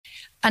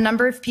A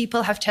number of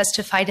people have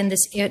testified in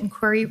this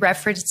inquiry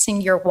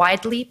referencing your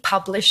widely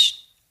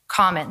published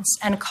comments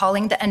and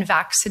calling the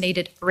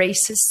unvaccinated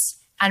racists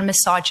and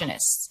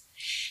misogynists.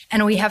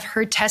 And we have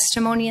heard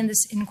testimony in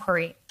this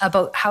inquiry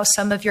about how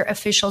some of your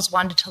officials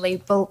wanted to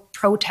label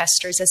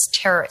protesters as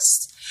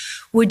terrorists.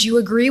 Would you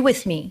agree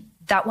with me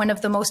that one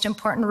of the most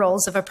important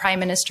roles of a prime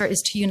minister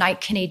is to unite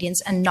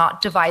Canadians and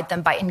not divide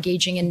them by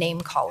engaging in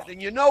name calling?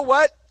 And you know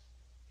what?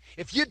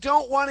 If you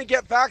don't want to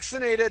get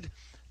vaccinated,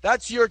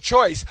 that's your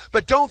choice.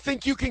 But don't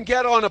think you can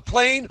get on a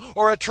plane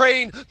or a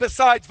train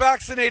besides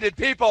vaccinated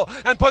people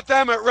and put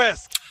them at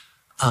risk.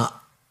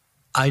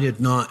 I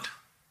did not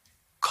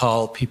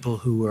call people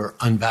who were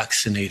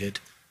unvaccinated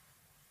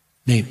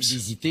names.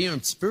 D'hésiter un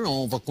petit peu,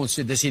 on va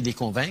continuer d'essayer de les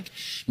convaincre,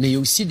 mais il y a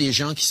aussi des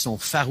gens qui sont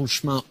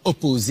farouchement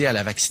opposés à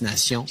la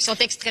vaccination. Qui sont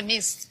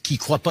extrémistes. Qui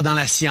croient pas dans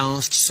la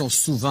science, qui sont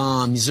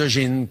souvent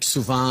misogynes,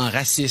 souvent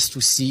racistes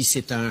aussi.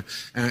 C'est un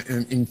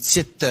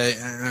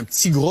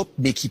petit groupe,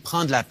 mais qui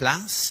prend de la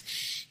place.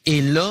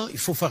 Et là, il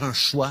faut faire un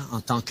choix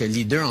en tant que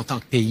leader, en tant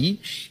que pays.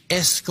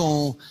 Est-ce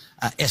qu'on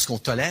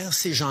tolère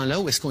ces gens-là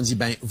ou est-ce qu'on dit,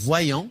 ben,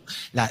 voyons,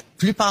 la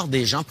plupart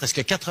des gens, presque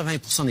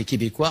 80% des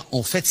Québécois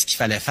ont fait ce qu'il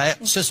fallait faire,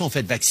 se sont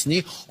fait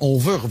vacciner, on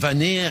veut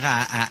revenir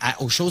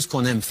aux choses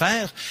qu'on aime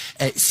faire.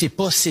 C'est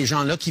pas ces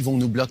gens-là qui vont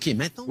nous bloquer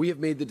maintenant. We have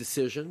made the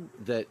decision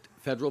that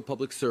federal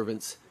public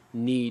servants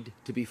need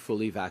to be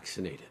fully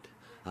vaccinated.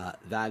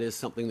 That is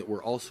something that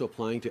we're also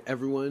applying to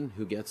everyone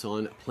who gets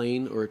on a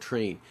plane or a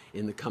train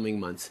in the coming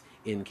months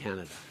in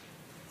Canada.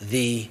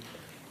 The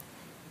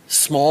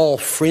small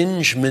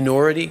fringe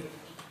minority,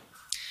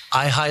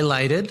 I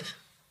highlighted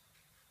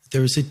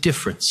there is a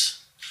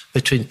difference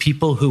between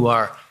people who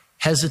are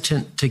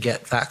hesitant to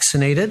get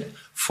vaccinated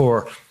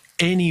for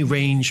any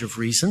range of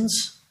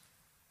reasons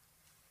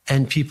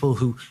and people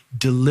who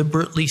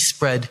deliberately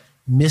spread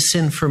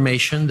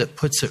misinformation that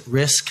puts at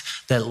risk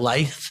the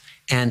life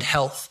and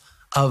health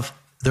of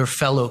their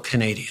fellow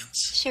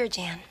Canadians. Sure,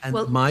 Jan.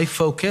 And my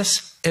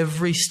focus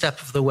every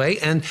step of the way,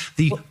 and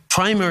the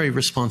primary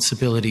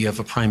responsibility of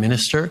a prime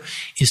minister,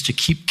 is to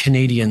keep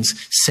Canadians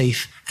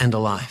safe and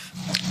alive.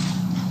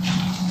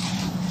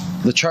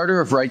 The Charter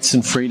of Rights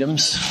and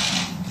Freedoms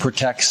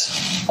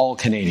protects all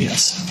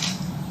Canadians.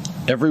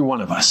 Every one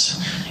of us,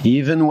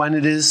 even when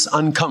it is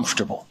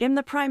uncomfortable. I'm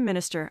the Prime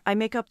Minister. I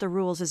make up the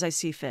rules as I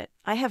see fit.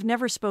 I have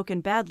never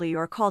spoken badly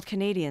or called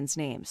Canadians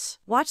names.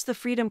 Watch the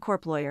Freedom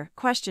Corp lawyer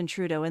question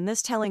Trudeau in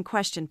this telling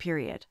question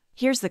period.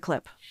 Here's the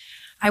clip.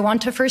 I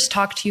want to first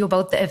talk to you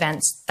about the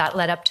events that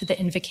led up to the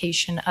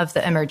invocation of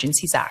the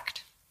Emergencies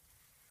Act.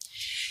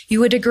 You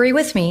would agree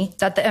with me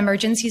that the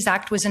Emergencies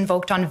Act was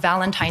invoked on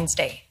Valentine's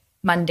Day,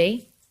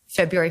 Monday,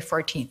 February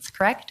 14th,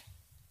 correct?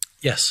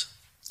 Yes.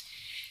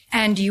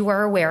 And you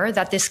are aware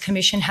that this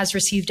commission has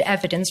received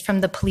evidence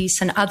from the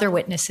police and other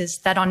witnesses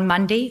that on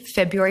Monday,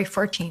 February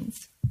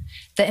 14th,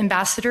 the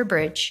Ambassador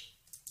Bridge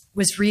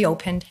was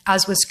reopened,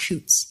 as was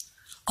Coots.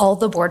 All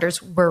the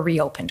borders were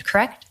reopened,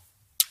 correct?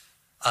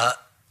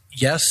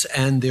 Yes,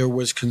 and there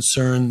was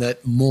concern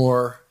that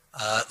more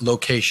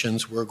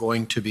locations were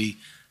going to be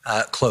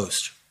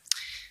closed.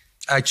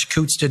 Actually,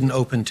 Coots didn't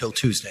open till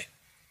Tuesday.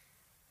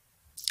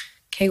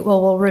 Okay,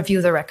 well, we'll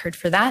review the record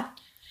for that.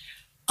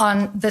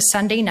 On the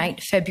Sunday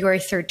night, February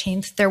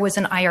 13th, there was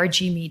an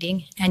IRG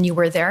meeting, and you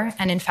were there.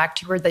 And in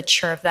fact, you were the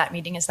chair of that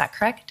meeting. Is that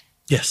correct?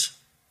 Yes.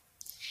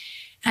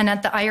 And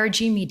at the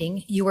IRG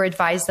meeting, you were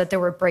advised that there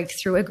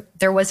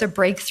was a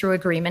breakthrough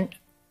agreement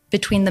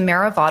between the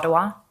Mayor of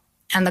Ottawa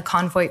and the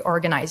convoy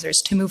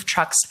organizers to move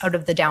trucks out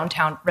of the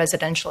downtown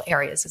residential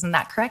areas. Isn't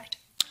that correct?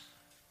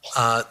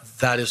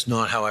 That is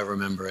not how I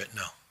remember it,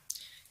 no.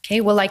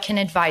 Okay, well, I can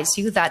advise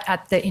you that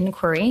at the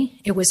inquiry,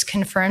 it was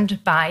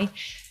confirmed by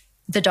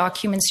the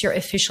documents your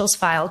officials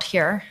filed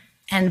here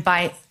and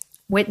by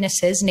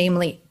witnesses,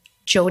 namely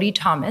Jody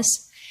Thomas.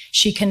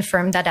 She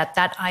confirmed that at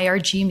that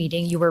IRG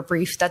meeting, you were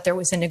briefed that there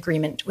was an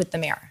agreement with the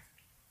mayor.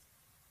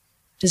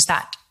 Does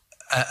that,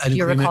 do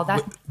you recall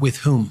that? With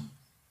whom?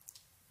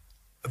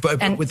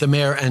 With the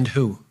mayor and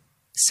who?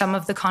 Some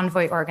of the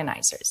convoy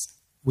organizers.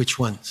 Which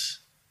ones?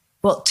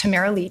 Well,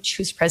 Tamara Leach,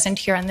 who's present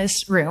here in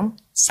this room,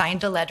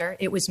 signed a letter.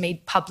 It was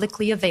made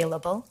publicly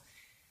available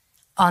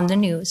on the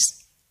news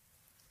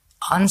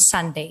on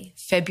Sunday,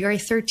 February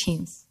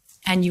 13th,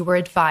 and you were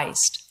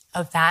advised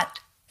of that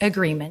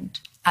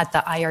agreement at the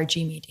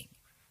IRG meeting.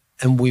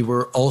 And we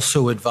were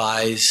also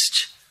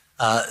advised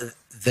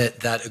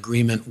that that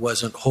agreement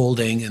wasn't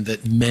holding and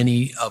that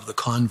many of the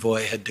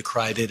convoy had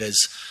decried it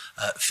as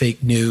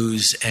fake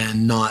news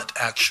and not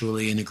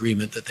actually an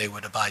agreement that they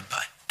would abide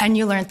by. And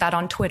you learned that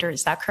on Twitter,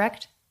 is that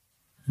correct?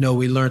 No,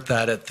 we learned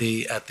that at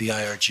the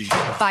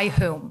IRG. By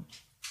whom?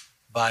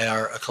 By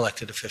our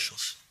elected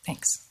officials.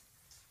 Thanks.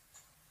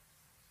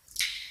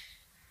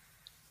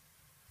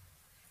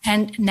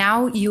 And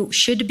now you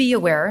should be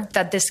aware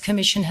that this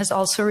commission has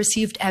also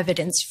received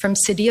evidence from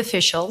city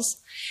officials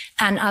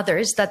and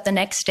others that the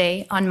next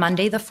day, on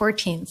Monday the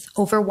 14th,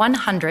 over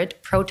 100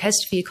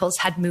 protest vehicles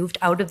had moved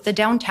out of the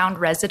downtown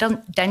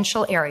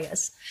residential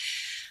areas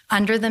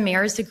under the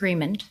mayor's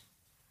agreement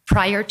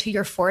prior to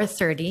your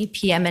 4:30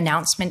 p.m.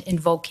 announcement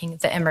invoking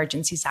the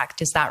Emergencies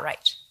Act. Is that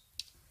right?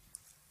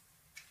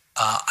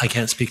 I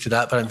can't speak to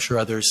that, but I'm sure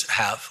others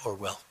have or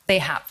will. They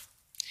have.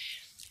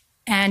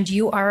 And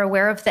you are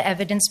aware of the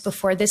evidence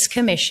before this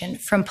commission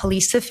from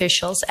police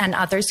officials and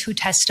others who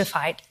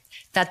testified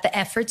that the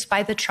efforts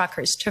by the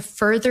truckers to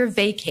further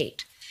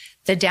vacate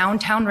the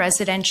downtown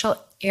residential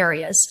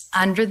areas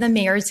under the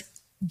mayor's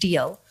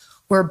deal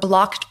were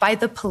blocked by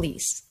the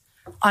police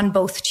on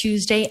both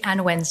Tuesday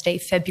and Wednesday,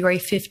 February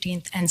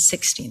 15th and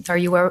 16th. Are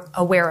you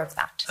aware of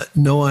that?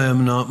 No, I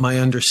am not. My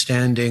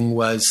understanding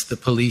was the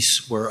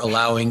police were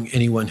allowing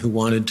anyone who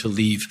wanted to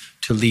leave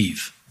to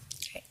leave.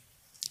 Okay.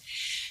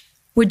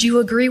 Would you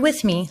agree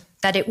with me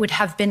that it would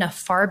have been a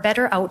far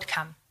better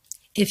outcome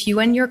if you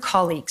and your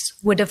colleagues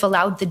would have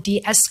allowed the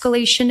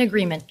de-escalation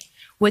agreement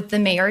with the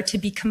mayor to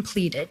be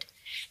completed,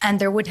 and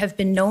there would have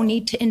been no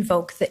need to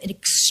invoke the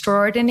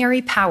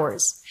extraordinary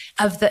powers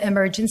of the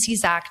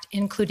Emergencies Act,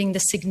 including the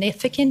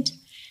significant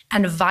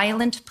and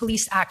violent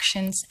police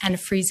actions and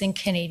freezing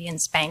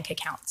Canadians' bank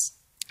accounts?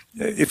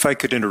 If I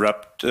could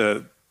interrupt,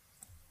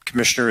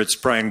 Commissioner, it's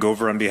Brian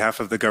Gover on behalf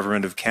of the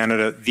Government of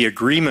Canada. The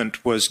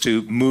agreement was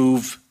to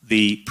move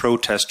the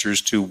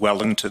protesters to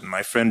Wellington.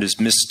 My friend is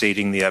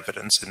misstating the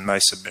evidence in my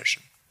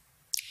submission.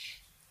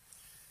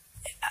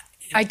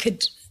 I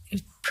could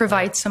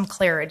provide some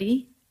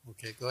clarity.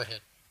 Okay, go ahead.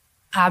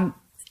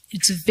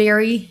 It's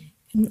very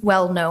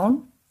well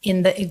known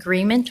in the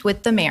agreement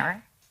with the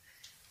mayor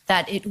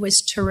that it was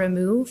to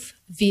remove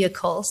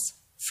vehicles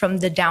from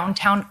the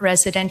downtown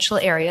residential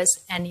areas,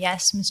 and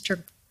yes,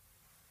 Mr.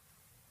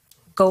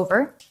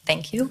 Gover,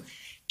 thank you,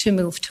 to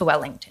move to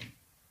Wellington,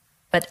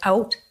 but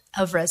out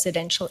of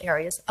residential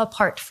areas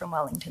apart from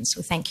Wellington,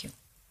 so thank you.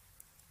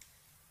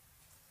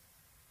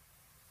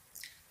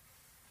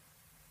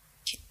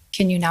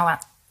 Can you now,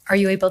 are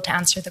you able to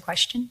answer the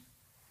question?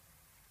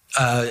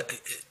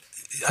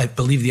 I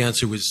believe the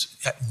answer was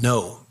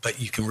no,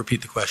 but you can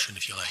repeat the question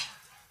if you like.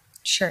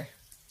 Sure.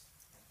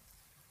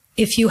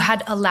 If you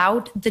had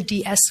allowed the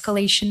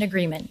de-escalation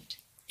agreement,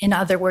 in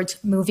other words,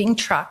 moving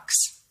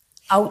trucks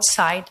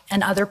outside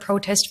and other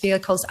protest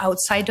vehicles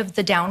outside of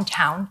the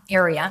downtown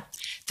area,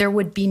 there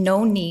would be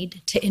no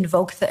need to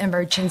invoke the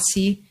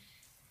Emergency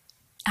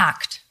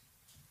Act.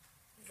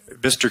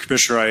 Mr.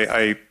 Commissioner,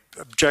 I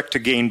object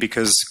again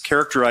because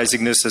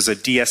characterizing this as a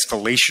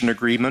de-escalation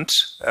agreement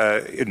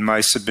in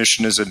my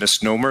submission is a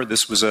misnomer.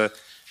 This was an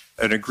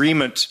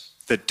agreement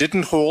that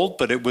didn't hold,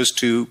 but it was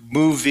to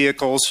move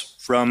vehicles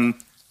from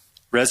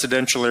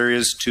residential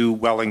areas to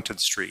Wellington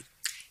Street.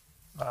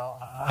 Well,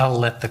 I'll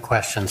let the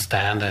question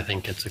stand. I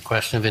think it's a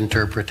question of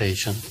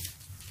interpretation.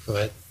 Go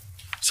ahead.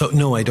 So,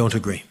 no, I don't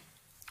agree.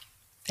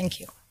 Thank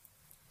you.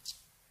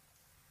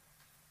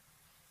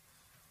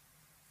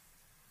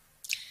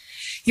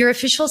 Your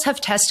officials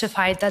have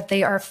testified that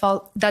they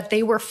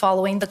were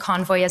following the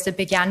convoy as it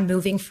began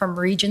moving from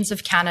regions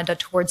of Canada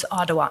towards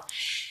Ottawa.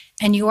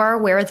 And you are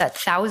aware that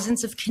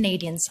thousands of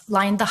Canadians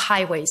lined the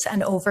highways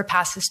and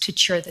overpasses to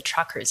cheer the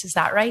truckers. Is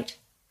that right?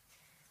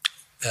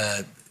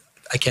 I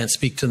can't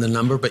speak to the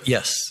number, but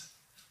yes,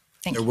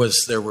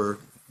 there were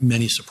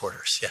many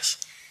supporters,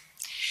 yes.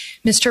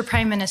 Mr.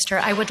 Prime Minister,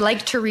 I would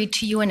like to read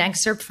to you an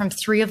excerpt from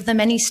 3 of the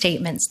many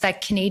statements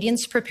that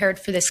Canadians prepared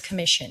for this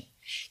commission.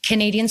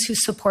 Canadians who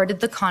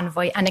supported the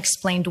convoy and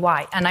explained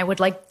why. And I would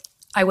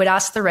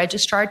ask the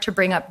registrar to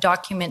bring up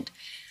document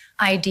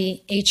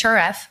ID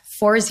HRF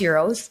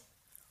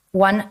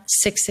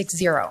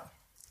 401660.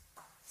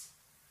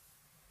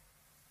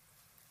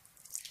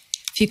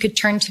 If you could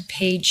turn to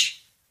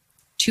page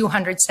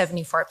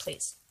 274,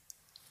 please.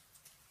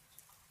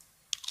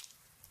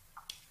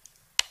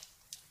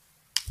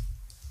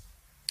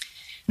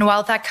 And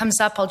while that comes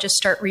up, I'll just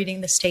start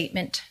reading the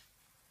statement.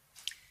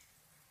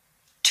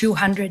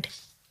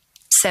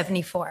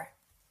 274.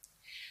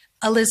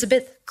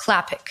 Elizabeth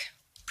Klapik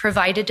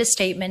provided a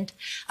statement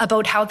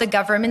about how the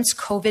government's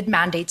COVID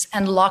mandates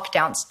and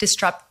lockdowns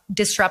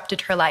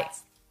disrupted her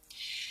life.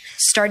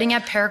 Starting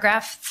at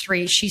paragraph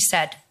 3, she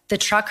said, "The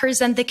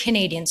truckers and the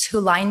Canadians who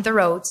lined the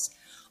roads,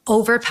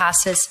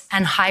 overpasses,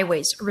 and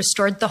highways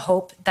restored the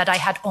hope that I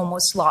had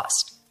almost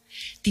lost.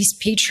 These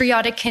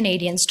patriotic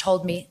Canadians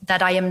told me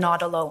that I am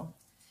not alone,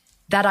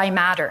 that I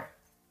matter.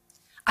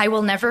 I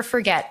will never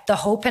forget the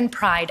hope and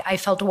pride I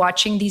felt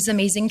watching these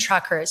amazing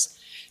truckers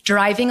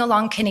driving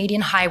along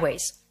Canadian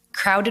highways,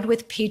 crowded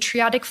with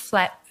patriotic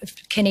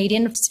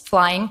Canadians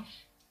flying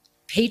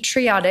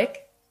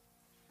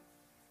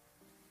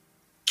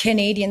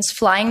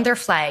their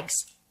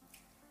flags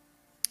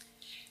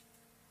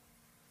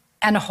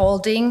and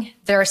holding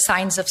their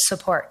signs of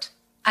support.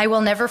 I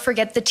will never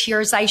forget the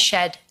tears I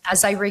shed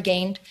as I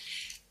regained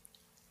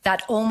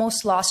that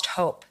almost lost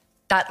hope,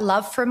 that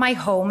love for my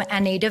home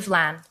and native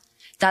land,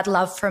 that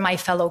love for my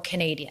fellow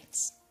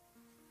Canadians."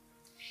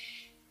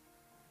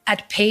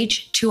 At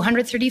page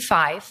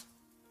 235,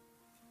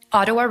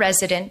 Ottawa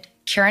resident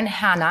Karen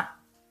Hanna,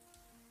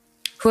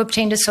 who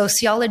obtained a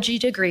sociology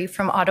degree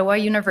from Ottawa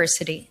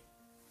University,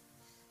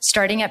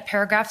 starting at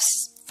paragraph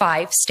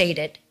 5,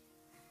 stated,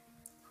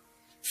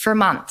 "For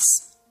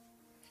months,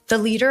 The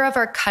leader of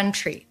our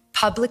country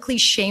publicly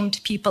shamed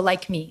people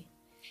like me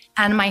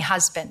and my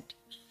husband.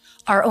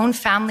 Our own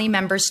family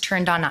members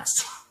turned on us,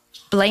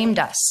 blamed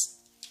us,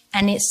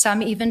 and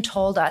some even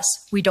told us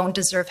we don't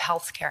deserve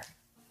health care.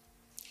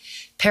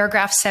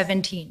 Paragraph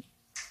 17.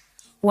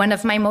 One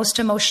of my most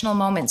emotional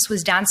moments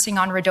was dancing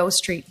on Rideau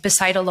Street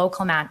beside a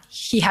local man.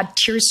 He had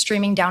tears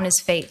streaming down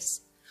his face.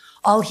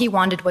 All he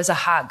wanted was a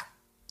hug.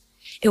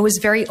 It was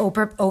very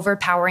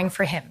overpowering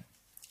for him.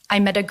 I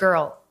met a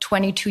girl,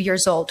 22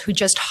 years old, who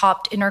just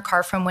hopped in her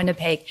car from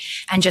Winnipeg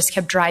and just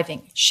kept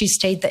driving. She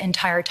stayed the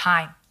entire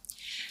time.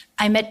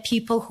 I met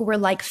people who were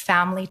like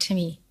family to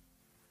me.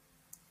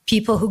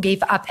 People who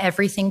gave up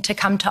everything to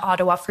come to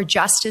Ottawa for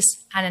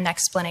justice and an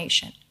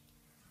explanation.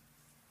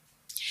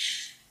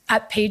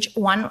 At page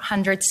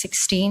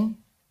 116,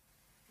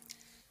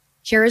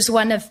 here is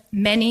one of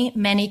many,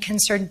 many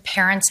concerned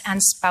parents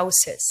and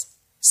spouses.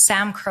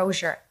 Sam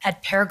Crozier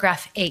at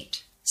paragraph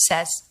 8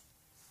 says,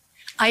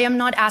 I am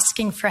not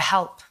asking for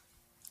help.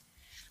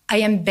 I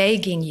am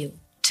begging you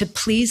to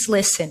please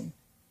listen,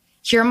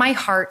 hear my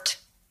heart,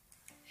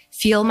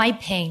 feel my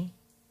pain,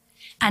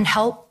 and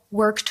help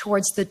work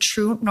towards the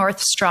true North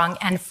strong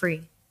and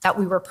free that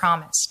we were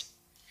promised.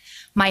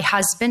 My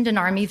husband, an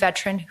Army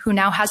veteran who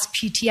now has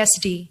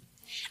PTSD,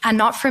 and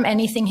not from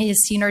anything he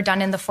has seen or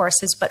done in the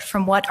forces, but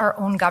from what our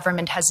own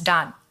government has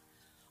done.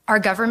 Our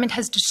government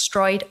has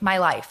destroyed my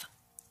life.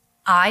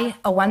 I,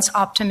 a once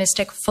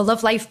optimistic, full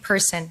of life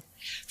person,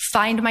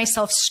 find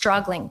myself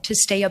struggling to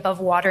stay above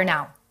water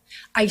now.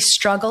 I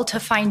struggle to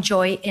find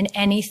joy in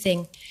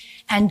anything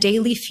and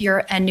daily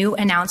fear a new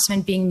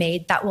announcement being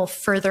made that will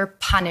further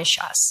punish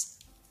us.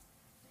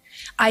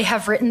 I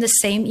have written the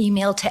same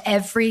email to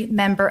every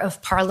member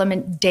of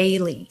Parliament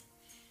daily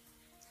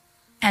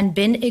and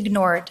been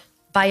ignored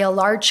by a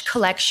large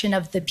collection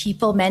of the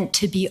people meant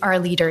to be our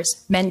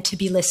leaders, meant to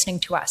be listening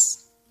to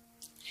us.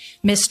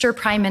 Mr.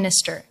 Prime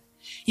Minister,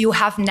 you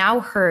have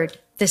now heard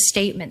the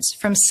statements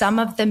from some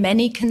of the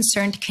many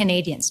concerned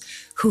Canadians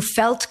who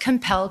felt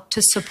compelled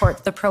to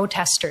support the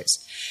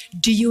protesters.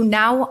 Do you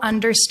now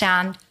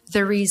understand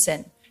the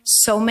reason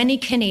so many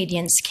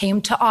Canadians came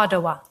to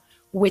Ottawa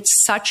with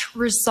such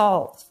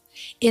resolve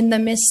in the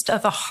midst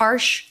of a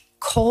harsh,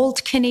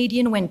 cold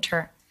Canadian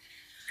winter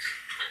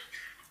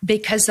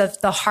because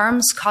of the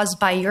harms caused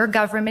by your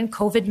government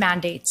COVID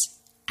mandates,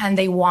 and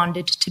they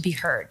wanted to be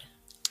heard?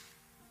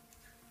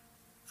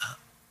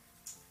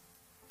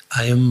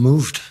 I am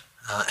moved,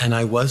 and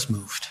I was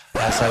moved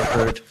as I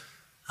heard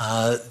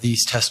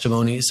these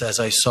testimonies, as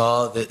I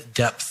saw the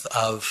depth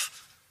of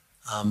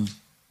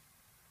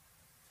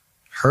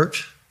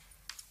hurt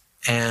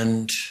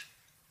and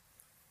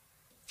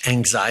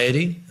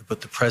anxiety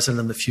about the present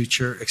and the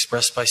future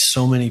expressed by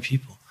so many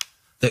people.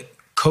 The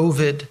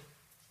COVID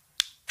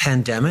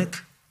pandemic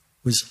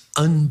was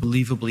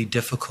unbelievably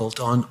difficult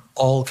on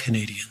all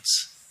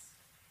Canadians.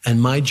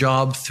 And my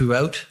job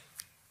throughout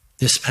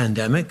this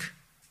pandemic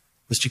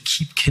was to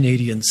keep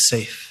Canadians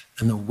safe.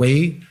 And the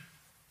way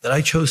that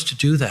I chose to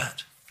do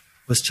that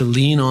was to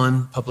lean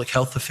on public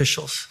health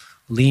officials,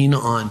 lean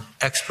on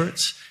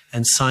experts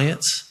and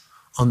science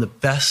on the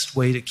best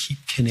way to keep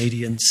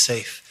Canadians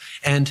safe.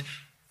 And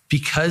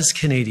because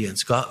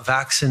Canadians got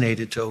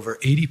vaccinated to over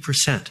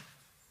 80%,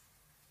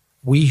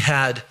 we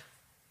had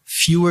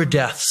fewer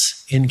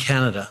deaths in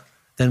Canada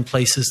than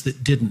places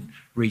that didn't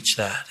reach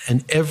that.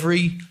 And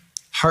every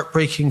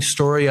heartbreaking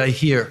story I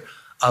hear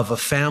of a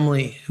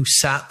family who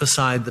sat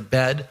beside the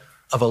bed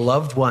of a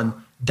loved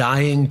one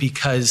dying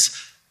because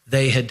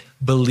they had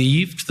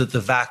believed that the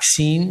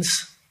vaccines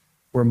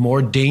were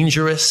more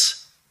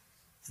dangerous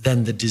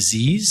than the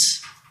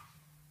disease,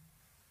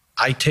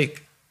 I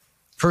take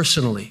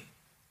personally,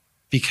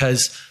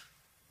 because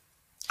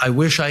I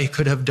wish I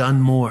could have done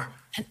more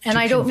and to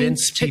I don't mean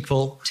convince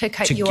people to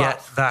cut to you get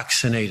off,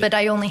 vaccinated. but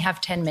I only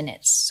have 10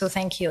 minutes, so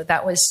thank you.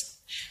 That was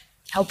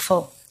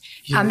helpful.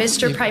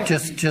 Mr. Prime,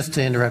 just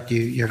to interrupt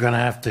you, you're going to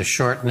have to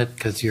shorten it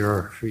because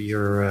you're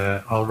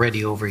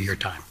already over your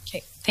time.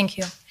 Okay, thank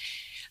you.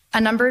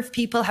 A number of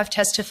people have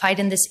testified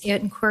in this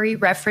inquiry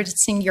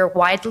referencing your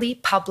widely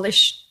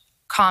published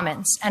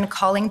comments and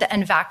calling the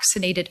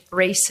unvaccinated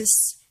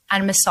racist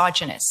and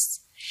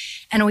misogynist.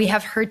 And we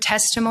have heard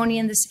testimony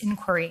in this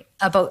inquiry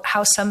about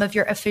how some of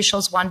your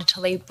officials wanted to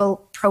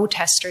label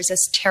protesters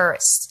as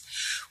terrorists.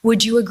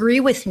 Would you agree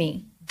with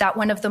me that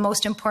one of the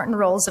most important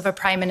roles of a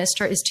prime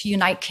minister is to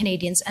unite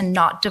Canadians and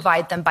not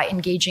divide them by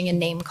engaging in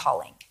name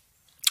calling?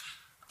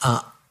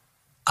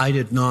 I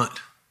did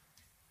not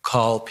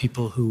call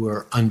people who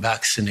were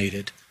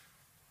unvaccinated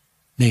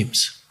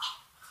names.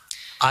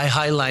 I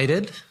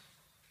highlighted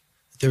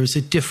there is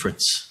a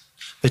difference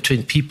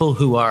between people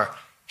who are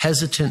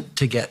hesitant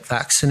to get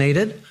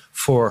vaccinated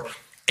for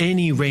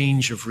any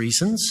range of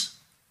reasons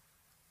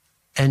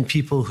and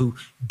people who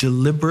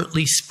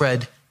deliberately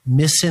spread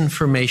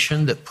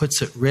misinformation that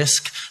puts at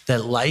risk the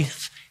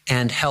life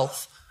and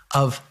health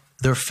of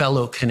their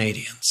fellow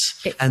Canadians.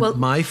 Okay, and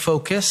my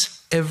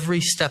focus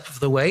every step of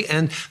the way,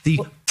 and the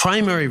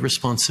primary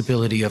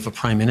responsibility of a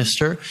prime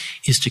minister,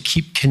 is to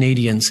keep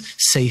Canadians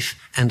safe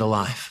and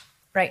alive.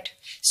 Right.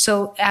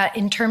 So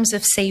in terms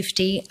of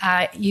safety,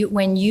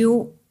 when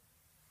you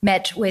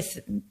met with,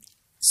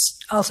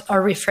 I'll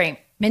reframe,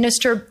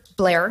 Minister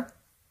Blair,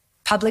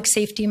 Public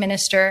Safety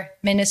Minister,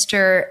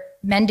 Minister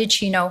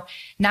Mendicino,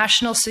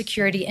 National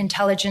Security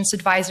Intelligence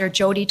Advisor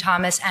Jody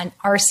Thomas, and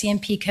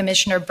RCMP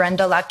Commissioner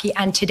Brenda Lucki,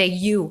 and today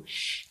you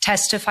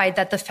testified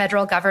that the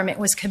federal government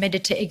was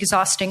committed to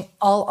exhausting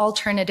all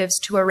alternatives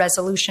to a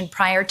resolution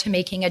prior to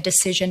making a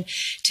decision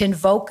to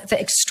invoke the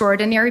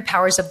extraordinary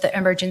powers of the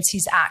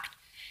Emergencies Act.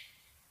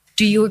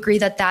 Do you agree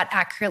that that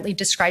accurately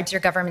describes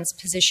your government's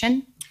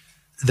position?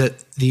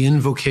 That the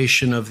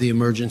invocation of the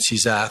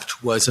Emergencies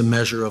Act was a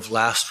measure of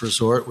last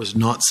resort, was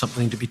not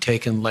something to be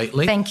taken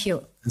lightly. Thank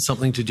you. And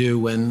something to do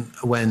when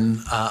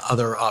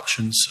other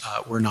options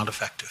were not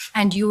effective.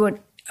 And you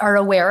are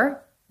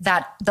aware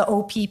that the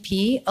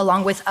OPP,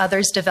 along with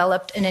others,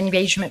 developed an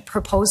engagement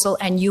proposal,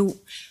 and you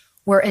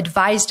were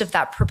advised of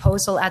that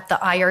proposal at the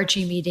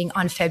IRG meeting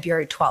on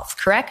February 12th,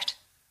 correct?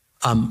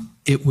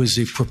 It was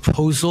a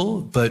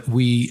proposal, but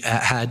we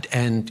had,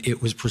 and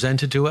it was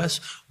presented to us,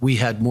 we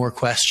had more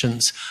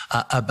questions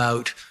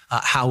about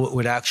how it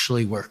would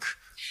actually work.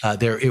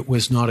 It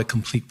was not a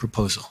complete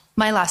proposal.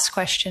 My last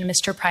question,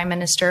 Mr. Prime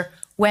Minister,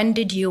 when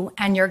did you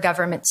and your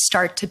government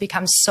start to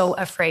become so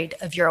afraid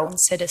of your own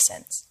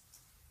citizens?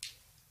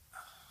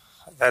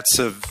 That's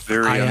a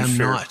very I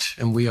unfair... am not,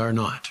 and we are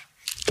not.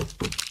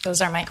 Those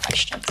are my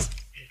questions.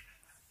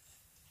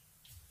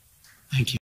 Thank you.